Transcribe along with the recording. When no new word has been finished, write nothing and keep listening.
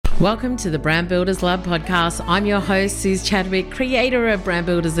Welcome to the Brand Builders Lab podcast. I'm your host, Suze Chadwick, creator of Brand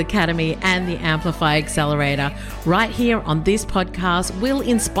Builders Academy and the Amplify Accelerator. Right here on this podcast, we'll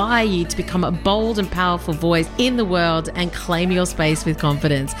inspire you to become a bold and powerful voice in the world and claim your space with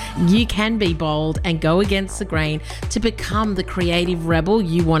confidence. You can be bold and go against the grain to become the creative rebel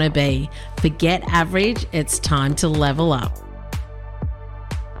you want to be. Forget average, it's time to level up.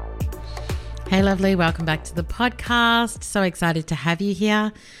 Hey lovely, welcome back to the podcast. So excited to have you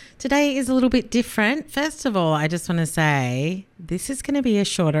here. Today is a little bit different. First of all, I just want to say this is going to be a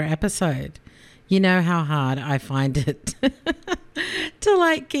shorter episode. You know how hard I find it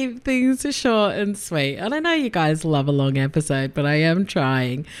to keep things short and sweet. And I know you guys love a long episode, but I am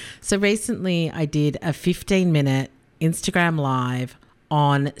trying. So recently I did a 15-minute Instagram live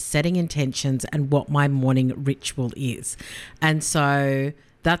on setting intentions and what my morning ritual is. And so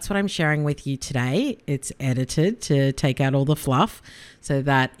that's what I'm sharing with you today. It's edited to take out all the fluff so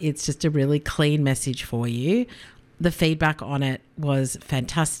that it's just a really clean message for you. The feedback on it was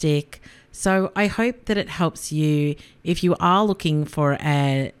fantastic. So I hope that it helps you if you are looking for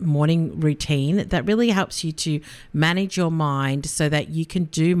a morning routine that really helps you to manage your mind so that you can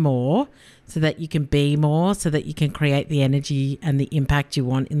do more, so that you can be more, so that you can create the energy and the impact you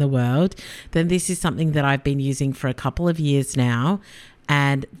want in the world. Then this is something that I've been using for a couple of years now,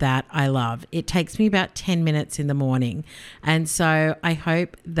 and that I love. It takes me about 10 minutes in the morning. And so I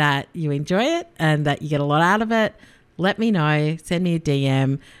hope that you enjoy it and that you get a lot out of it. Let me know, send me a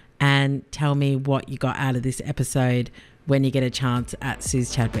DM and tell me what you got out of this episode when you get a chance at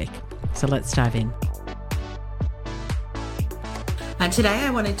Suze Chadwick. So let's dive in. And today I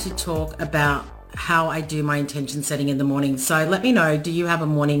wanted to talk about how I do my intention setting in the morning. So let me know, do you have a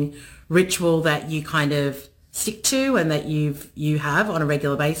morning ritual that you kind of stick to and that you have on a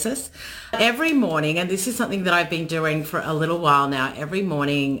regular basis? Every morning, and this is something that I've been doing for a little while now, every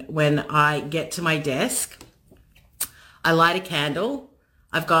morning when I get to my desk, I light a candle.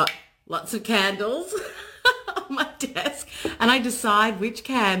 I've got lots of candles on my desk and I decide which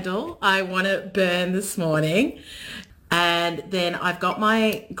candle I want to burn this morning. And then I've got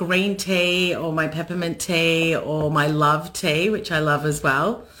my green tea or my peppermint tea or my love tea, which I love as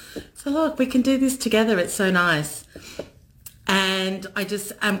well. So look, we can do this together. It's so nice. And I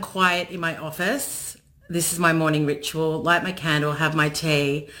just am quiet in my office. This is my morning ritual. Light my candle, have my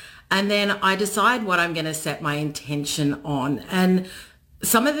tea, and then I decide what I'm going to set my intention on. And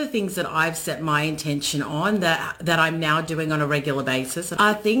some of the things that I've set my intention on that I'm now doing on a regular basis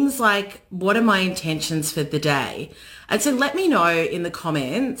are things like, what are my intentions for the day? And so let me know in the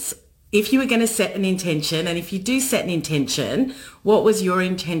comments if you were going to set an intention, and if you do set an intention, what was your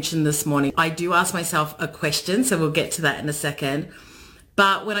intention this morning? I do ask myself a question, so we'll get to that in a second.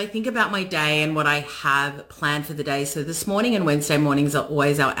 But when I think about my day and what I have planned for the day, so this morning and Wednesday mornings are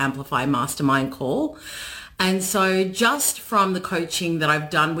always our Amplify Mastermind call. And so just from the coaching that I've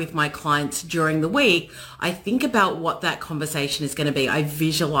done with my clients during the week, I think about what that conversation is going to be. I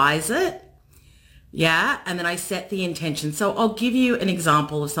visualize it. Yeah. And then I set the intention. So I'll give you an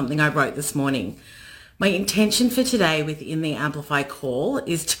example of something I wrote this morning. My intention for today within the Amplify call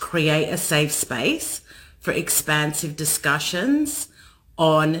is to create a safe space for expansive discussions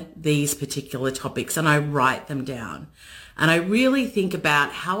on these particular topics. And I write them down. And I really think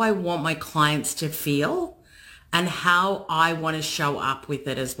about how I want my clients to feel and how I want to show up with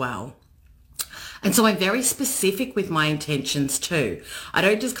it as well. And so I'm very specific with my intentions too. I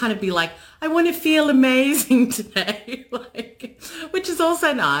don't just kind of be like, I want to feel amazing today, which is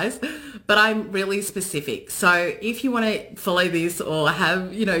also nice, but I'm really specific. So if you want to follow this or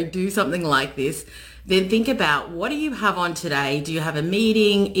have, do something like this, then think about, what do you have on today? Do you have a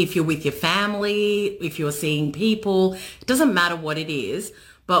meeting? If you're with your family, if you're seeing people, it doesn't matter what it is,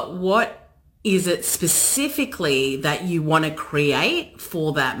 but what is it specifically that you want to create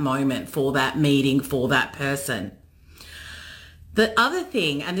for that moment, for that meeting, for that person? The other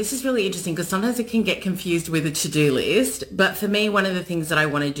thing, and this is really interesting because sometimes it can get confused with a to-do list, but for me, one of the things that I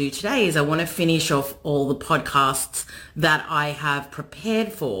want to do today is I want to finish off all the podcasts that I have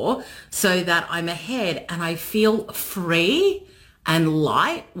prepared for so that I'm ahead and I feel free and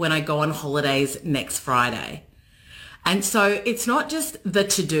light when I go on holidays next Friday. And so it's not just the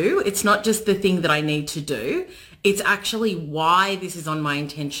to-do, it's not just the thing that I need to do, it's actually why this is on my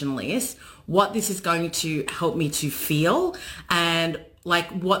intention list, what this is going to help me to feel, and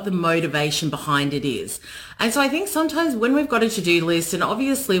what the motivation behind it is. And so I think sometimes when we've got a to-do list, and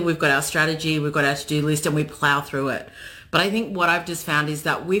obviously we've got our strategy, we've got our to-do list and we plow through it. But I think what I've just found is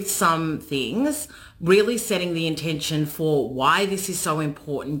that with some things, really setting the intention for why this is so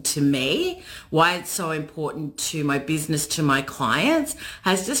important to me, why it's so important to my business, to my clients,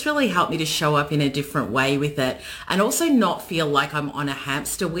 has just really helped me to show up in a different way with it and also not feel like I'm on a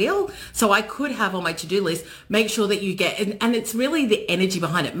hamster wheel. So I could have on my to-do list, make sure that you get, and it's really the energy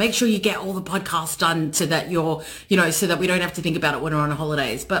behind it. Make sure you get all the podcasts done so that you're, so that we don't have to think about it when we're on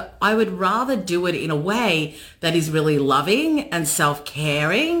holidays. But I would rather do it in a way that is really loving and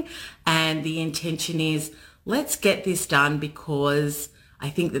self-caring. And the intention is, let's get this done because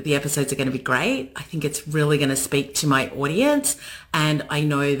I think that the episodes are going to be great. I think it's really going to speak to my audience. And I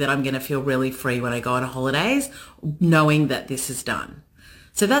know that I'm going to feel really free when I go on holidays, knowing that this is done.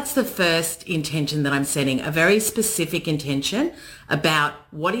 So that's the first intention that I'm setting, a very specific intention about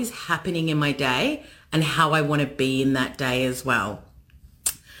what is happening in my day and how I want to be in that day as well.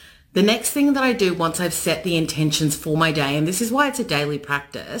 The next thing that I do once I've set the intentions for my day, and this is why it's a daily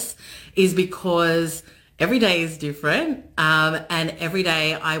practice, is because every day is different, and every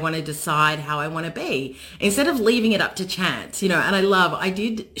day I want to decide how I want to be instead of leaving it up to chance, and I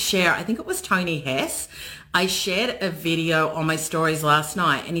did share, I think it was Tony Hess, I shared a video on my stories last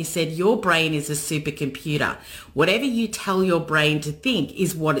night and he said, your brain is a supercomputer. Whatever you tell your brain to think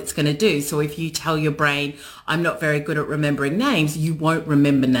is what it's going to do. So if you tell your brain, I'm not very good at remembering names, you won't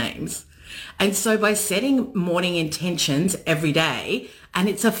remember names. And so by setting morning intentions every day, and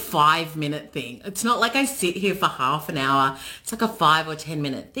it's a 5-minute thing. It's not like I sit here for half an hour. It's like a 5 or 10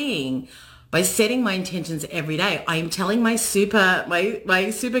 minute thing. By setting my intentions every day, I am telling my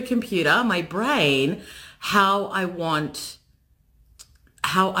supercomputer, my brain, how I want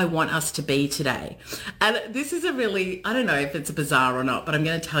us to be today. And this is a really, I don't know if it's bizarre or not, but I'm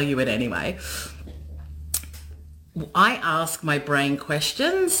going to tell you it anyway. I ask my brain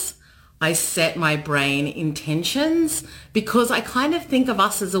questions. I set my brain intentions because I kind of think of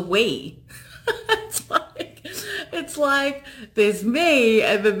us as a we. It's like there's me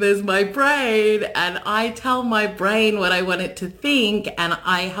and then there's my brain, and I tell my brain what I want it to think, and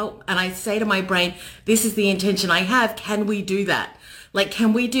I say to my brain, this is the intention I have. Can we do that? Like,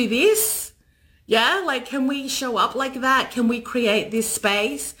 can we do this? Yeah, like, can we show up like that? Can we create this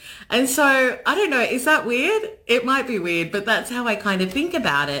space? And so, I don't know, is that weird? It might be weird, but that's how I kind of think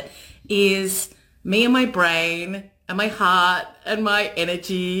about it, is me and my brain and my heart and my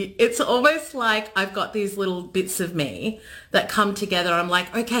energy. It's almost like I've got these little bits of me that come together. I'm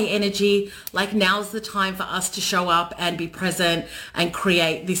like, okay, energy, like now's the time for us to show up and be present and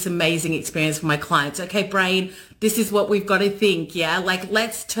create this amazing experience for my clients. Okay, brain, this is what we've got to think. Yeah, like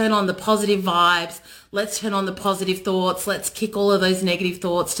let's turn on the positive vibes. Let's turn on the positive thoughts. Let's kick all of those negative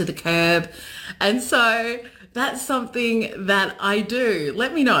thoughts to the curb. And so that's something that I do.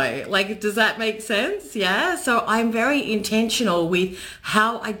 Let me know. Like, does that make sense? Yeah. So I'm very intentional with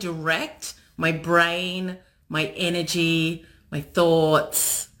how I direct my brain, my energy, my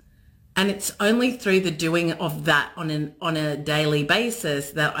thoughts. And it's only through the doing of that on a daily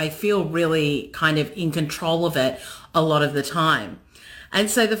basis that I feel really kind of in control of it a lot of the time. And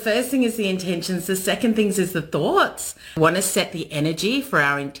so the first thing is the intentions. The second thing is the thoughts. I want to set the energy for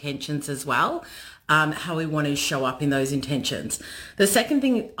our intentions as well. How we want to show up in those intentions. The second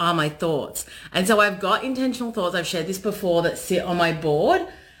thing are my thoughts. And so I've got intentional thoughts. I've shared this before that sit on my board,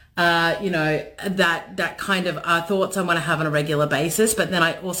 that kind of thoughts I want to have on a regular basis. But then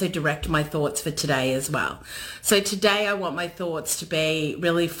I also direct my thoughts for today as well. So today I want my thoughts to be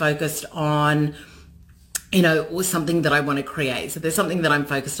really focused on or something that I want to create. So there's something that I'm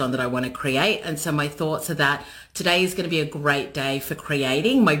focused on that I want to create. And so my thoughts are that today is going to be a great day for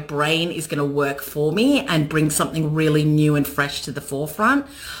creating. My brain is going to work for me and bring something really new and fresh to the forefront.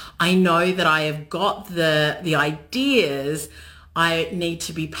 I know that I have got the ideas. I need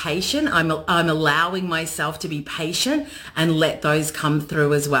to be patient. I'm allowing myself to be patient and let those come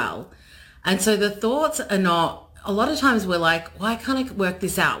through as well. And so the thoughts are not, a lot of times we're like, why can't I work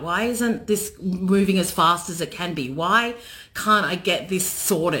this out? Why isn't this moving as fast as it can be? Why can't I get this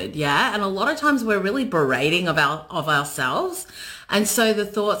sorted? Yeah. And a lot of times we're really berating of ourselves. And so the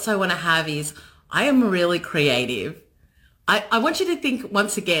thoughts I want to have is, I am really creative. I want you to think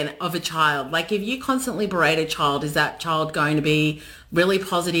once again of a child. Like if you constantly berate a child, is that child going to be really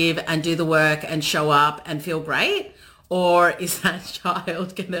positive and do the work and show up and feel great? Or is that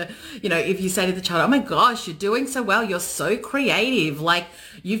child gonna, if you say to the child, oh my gosh, you're doing so well, you're so creative, like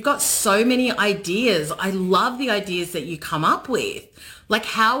you've got so many ideas. I love the ideas that you come up with. Like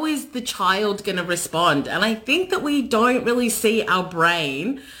how is the child gonna respond? And I think that we don't really see our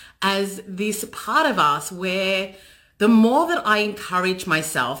brain as this part of us where the more that I encourage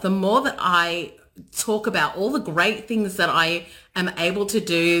myself, the more that I talk about all the great things that I am able to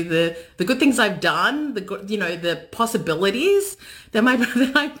do, the good things I've done, the possibilities, then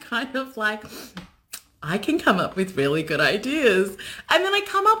I'm kind of like, I can come up with really good ideas. And then I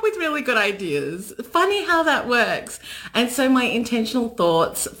come up with really good ideas. Funny how that works. And so my intentional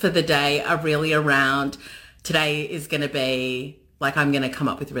thoughts for the day are really around, today is going to be like, I'm going to come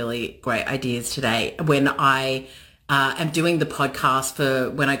up with really great ideas today. When I am doing the podcast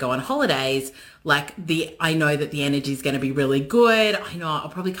for when I go on holidays, I know that the energy is going to be really good. I know I'll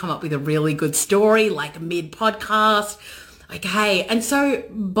probably come up with a really good story, like mid-podcast. Okay. And so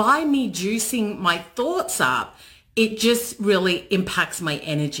by me juicing my thoughts up, it just really impacts my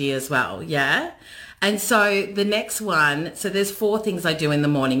energy as well. Yeah. And so the next one, so there's 4 things I do in the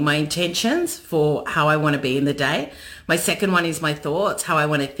morning. My intentions for how I want to be in the day. My second one is my thoughts, how I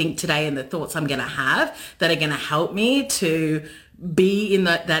want to think today, and the thoughts I'm going to have that are going to help me to be in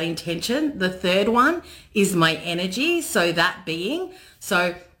that intention. The third one is my energy. So that being,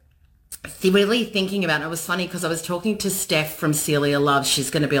 really thinking about it. It was funny because I was talking to Steph from Celia Love. She's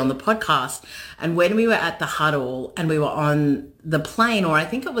going to be on the podcast. And when we were at the huddle and we were on the plane, or I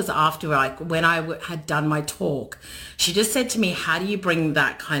think it was after, when I had done my talk, she just said to me, how do you bring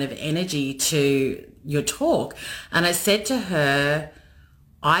that kind of energy to your talk? And I said to her,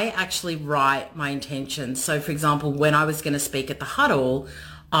 I actually write my intentions. So for example, when I was going to speak at the huddle,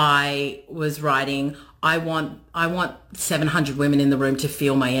 I was writing, I want 700 women in the room to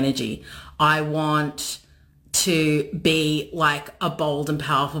feel my energy. I want to be like a bold and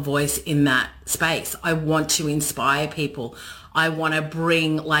powerful voice in that space. I want to inspire people. I want to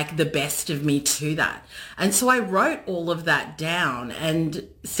bring like the best of me to that. And so I wrote all of that down, and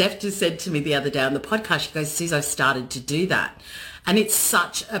Steph just said to me the other day on the podcast, she goes, Suze, I've started to do that. And it's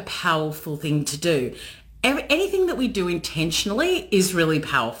such a powerful thing to do. Anything that we do intentionally is really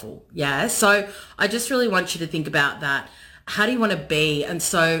powerful. Yeah. So I just really want you to think about that. How do you want to be? And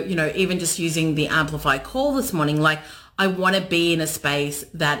so, even just using the Amplify call this morning, like I want to be in a space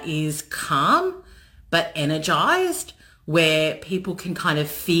that is calm, but energized, where people can kind of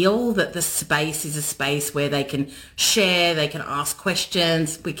feel that the space is a space where they can share, they can ask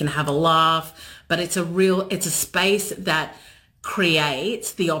questions, we can have a laugh, but it's a space that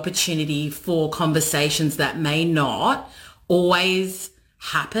creates the opportunity for conversations that may not always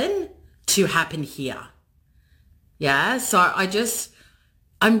happen to happen here. Yeah. So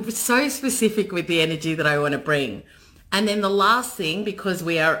I'm so specific with the energy that I want to bring. And then the last thing, because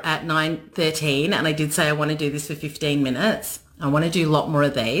we are at 9:13 and I did say I want to do this for 15 minutes. I want to do a lot more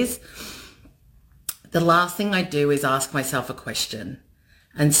of these. The last thing I do is ask myself a question.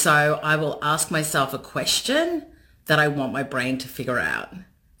 And so I will ask myself a question that I want my brain to figure out.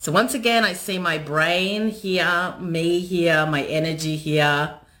 So once again, I see my brain here, me here, my energy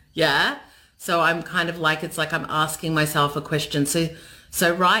here. Yeah. So I'm kind of like, it's like I'm asking myself a question.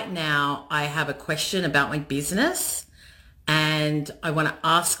 So right now I have a question about my business, and I want to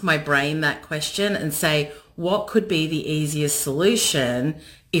ask my brain that question and say, what could be the easiest solution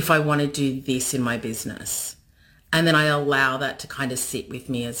if I want to do this in my business? And then I allow that to kind of sit with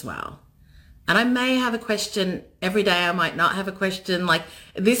me as well. And I may have a question every day. I might not have a question. Like,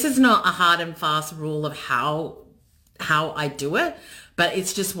 this is not a hard and fast rule of how I do it, but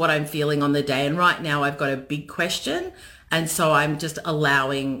it's just what I'm feeling on the day. And right now I've got a big question. And so I'm just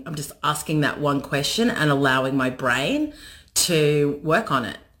asking that one question and allowing my brain to work on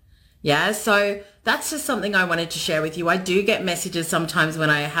it. Yeah. So that's just something I wanted to share with you. I do get messages sometimes when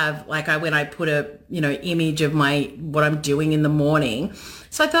I have, when I put a, image of what I'm doing in the morning.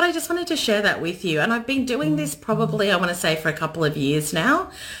 So I thought I just wanted to share that with you. And I've been doing this probably, I want to say, for a couple of years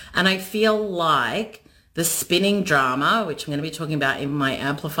now. And I feel like the spinning drama, which I'm going to be talking about in my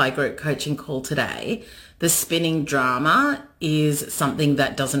Amplify group coaching call today, the spinning drama is something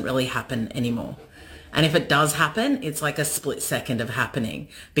that doesn't really happen anymore. And if it does happen, it's like a split second of happening,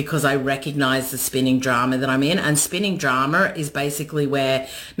 because I recognize the spinning drama that I'm in. And spinning drama is basically where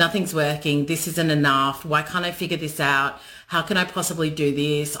nothing's working. This isn't enough. Why can't I figure this out? How can I possibly do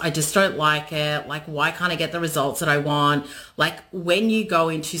this? I just don't like it. Like, why can't I get the results that I want? Like, when you go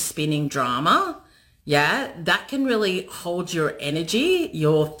into spinning drama, yeah, that can really hold your energy,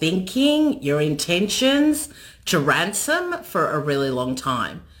 your thinking, your intentions to ransom for a really long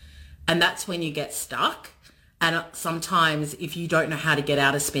time. And that's when you get stuck. And sometimes if you don't know how to get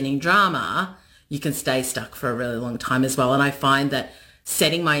out of spinning drama, you can stay stuck for a really long time as well. And I find that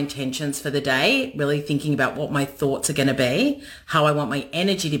setting my intentions for the day, really thinking about what my thoughts are going to be, how I want my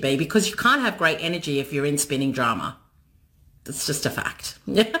energy to be, because you can't have great energy if you're in spinning drama. That's just a fact.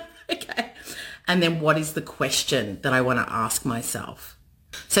 Yeah. Okay. And then what is the question that I want to ask myself?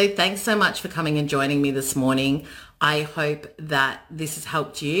 So thanks so much for coming and joining me this morning. I hope that this has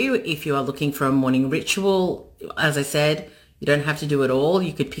helped you. If you are looking for a morning ritual, as I said, you don't have to do it all.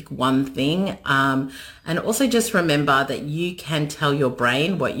 You could pick one thing. And also just remember that you can tell your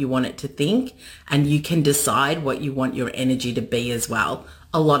brain what you want it to think, and you can decide what you want your energy to be as well.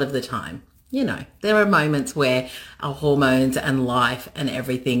 A lot of the time, there are moments where our hormones and life and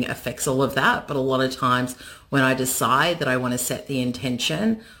everything affects all of that. But a lot of times when I decide that I want to set the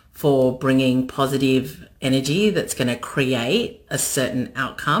intention for bringing positive energy that's going to create a certain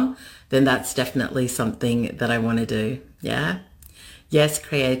outcome, then that's definitely something that I want to do. Yeah. Yes,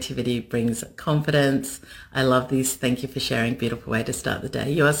 creativity brings confidence. I love this. Thank you for sharing. Beautiful way to start the day.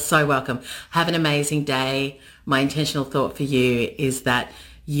 You are so welcome. Have an amazing day. My intentional thought for you is that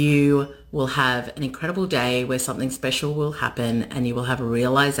you will have an incredible day where something special will happen, and you will have a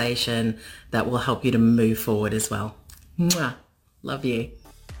realization that will help you to move forward as well. Mwah. Love you.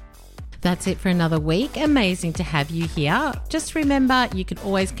 That's it for another week. Amazing to have you here. Just remember, you can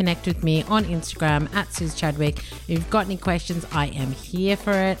always connect with me on Instagram at Suze Chadwick. If you've got any questions, I am here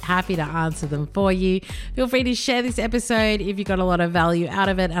for it. Happy to answer them for you. Feel free to share this episode if you got a lot of value out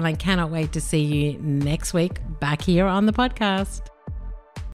of it. And I cannot wait to see you next week back here on the podcast.